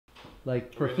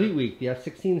Like for Fleet Week, the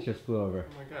F-16s just flew over.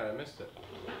 Oh my god, I missed it.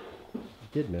 You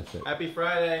did miss it. Happy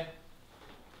Friday.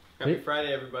 Happy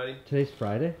Friday, everybody. Today's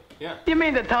Friday? Yeah. You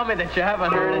mean to tell me that you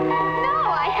haven't heard it? No,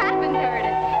 I haven't heard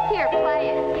it. Here, play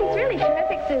it. It's really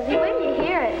terrific, Susie. When do you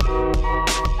hear it?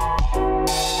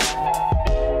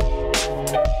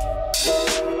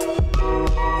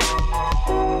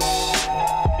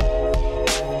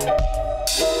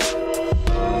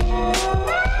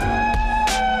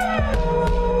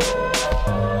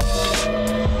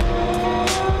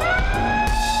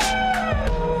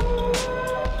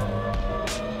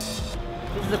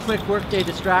 This is a quick workday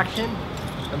distraction.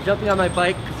 I'm jumping on my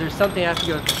bike because there's something I have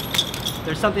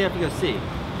to go see.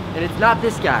 And it's not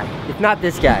this guy. It's not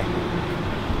this guy.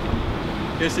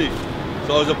 Casey, it's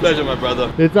always a pleasure, my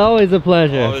brother. It's always a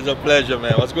pleasure. Always a pleasure,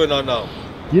 man. What's going on now?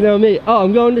 You know me. Oh,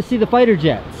 I'm going to see the fighter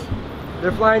jets.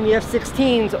 They're flying the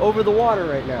F-16s over the water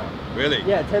right now. Really?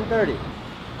 Yeah, 10:30.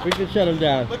 We can shut them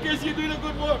down. But Casey, you're doing a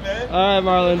good work, man. All right,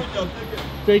 Marlon. Good job.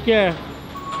 Take care.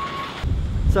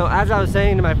 So as I was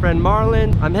saying to my friend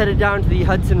Marlon, I'm headed down to the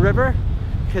Hudson River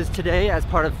because today, as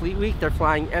part of Fleet Week, they're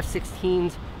flying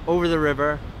F-16s over the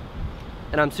river,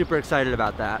 and I'm super excited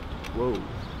about that. Whoa.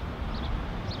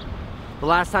 The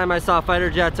last time I saw fighter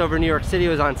jets over New York City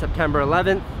was on September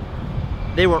 11th.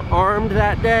 They were armed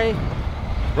that day.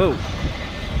 Whoa.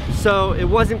 So it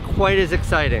wasn't quite as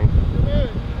exciting.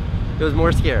 It was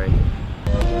more scary.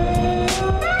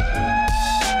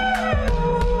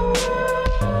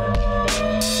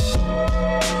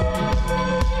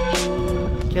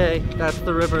 Okay, that's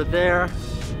the river there.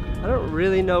 I don't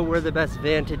really know where the best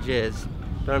vantage is,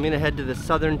 but I'm gonna head to the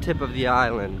southern tip of the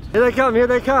island. Here they come, here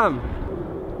they come!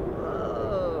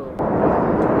 Whoa.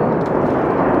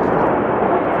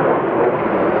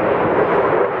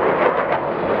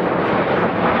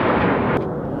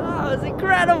 That was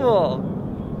incredible!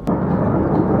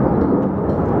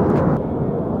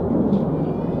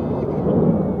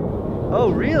 Oh,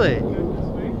 really?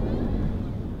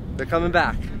 They're coming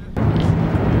back.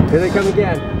 Here they come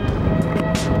again.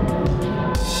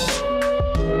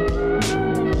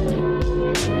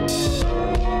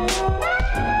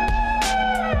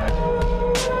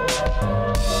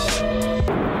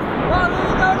 Oh, there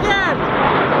we go again!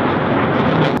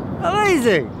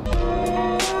 Amazing!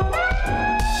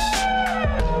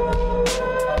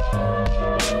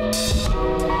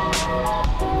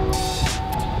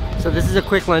 So this is a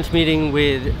quick lunch meeting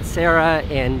with Sarah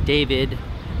and David,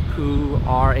 who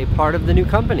are a part of the new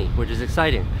company, which is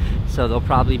exciting. So they'll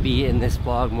probably be in this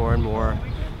vlog more and more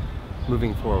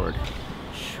moving forward.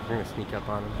 Shh, we're gonna sneak up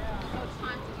on them.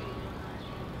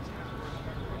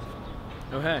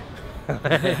 Oh, hey.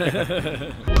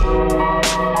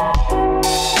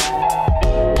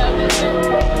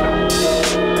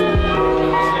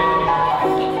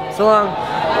 So long.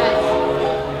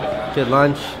 Good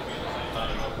lunch.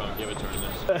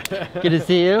 Good to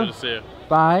see you. Good to see you.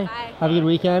 Bye. Have a good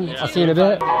weekend. I'll see you in a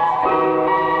bit.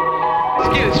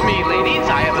 Excuse me, ladies,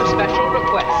 I have a special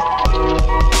request.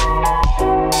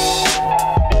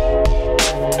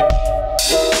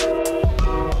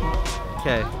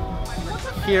 Okay.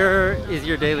 Here is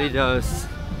your daily dose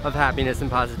of happiness and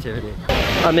positivity.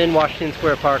 I'm in Washington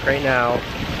Square Park right now,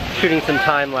 shooting some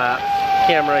time lapse.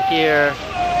 Camera here,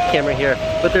 camera here.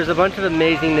 But there's a bunch of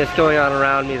amazingness going on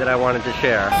around me that I wanted to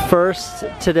share. First,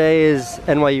 today is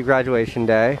NYU graduation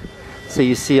day. So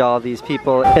you see all these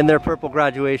people in their purple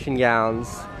graduation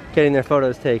gowns getting their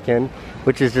photos taken,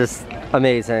 which is just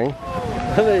amazing.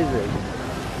 Amazing.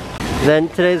 Then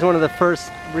today's one of the first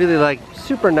really like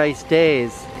super nice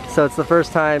days. So it's the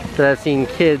first time that I've seen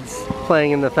kids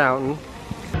playing in the fountain.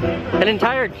 An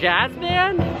entire jazz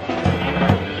band?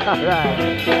 All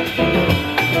right.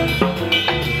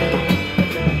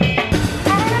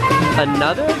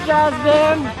 Another jazz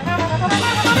band?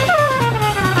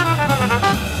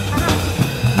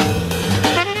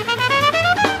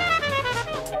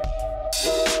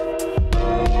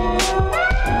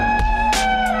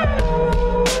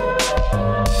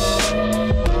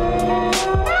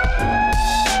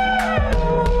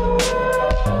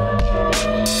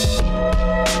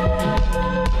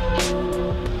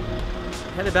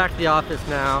 Headed back to the office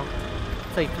now.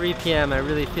 It's like 3 p.m. I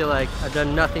really feel like I've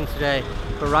done nothing today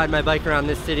but ride my bike around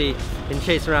this city and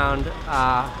chase around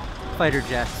fighter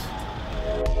jets.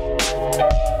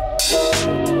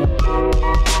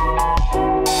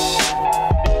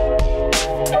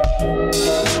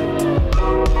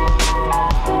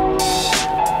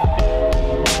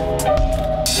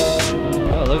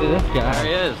 Oh, look at this guy. There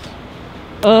he is.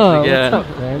 Oh, again. what's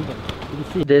up, man?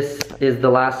 This is the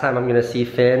last time I'm gonna see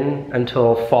Finn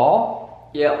until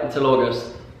fall? Yeah, until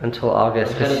August. Until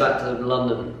August. I'm heading back to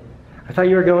London. I thought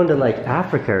you were going to like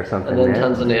Africa or something. And then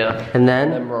man. Tanzania. And then?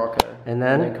 And then Morocco. And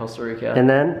then? And then Costa Rica. And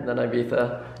then? And then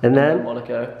Ibiza. And then?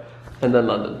 Monaco. And then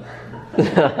London.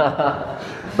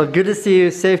 Well, good to see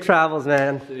you. Safe travels,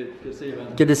 man. Good to see you,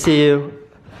 man. Good to see you.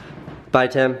 Bye,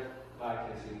 Tim. Bye,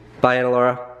 Casey. Bye, Anna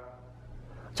Laura.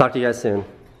 Talk to you guys soon.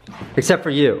 Except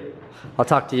for you. I'll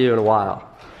talk to you in a while.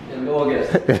 In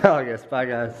August. In August. Bye,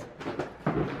 guys.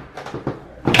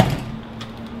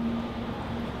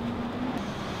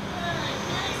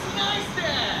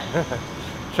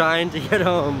 Trying to get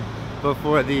home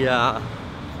before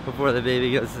the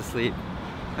baby goes to sleep.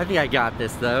 I think I got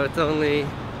this though. It's only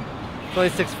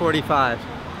 6:45.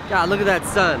 God, look at that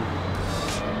sun.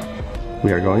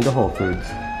 We are going to Whole Foods.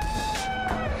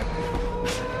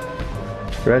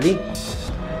 Ready?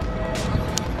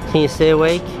 Can you stay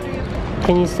awake?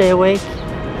 Can you stay awake?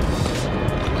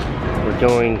 We're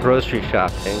going grocery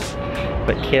shopping,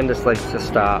 but Candace likes to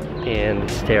stop and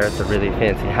stare at the really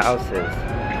fancy houses.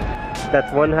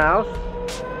 That's one house.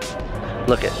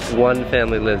 Look at one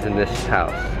family lives in this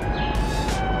house.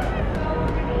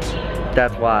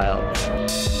 That's wild.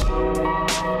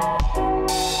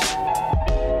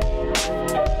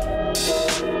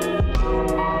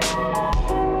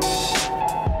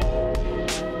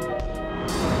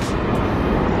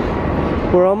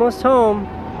 We're almost home.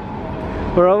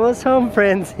 We're almost home,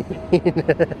 Francine.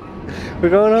 We're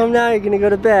going home now. You're gonna go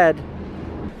to bed.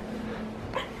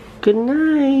 Good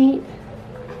night.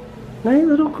 Night,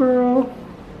 little girl.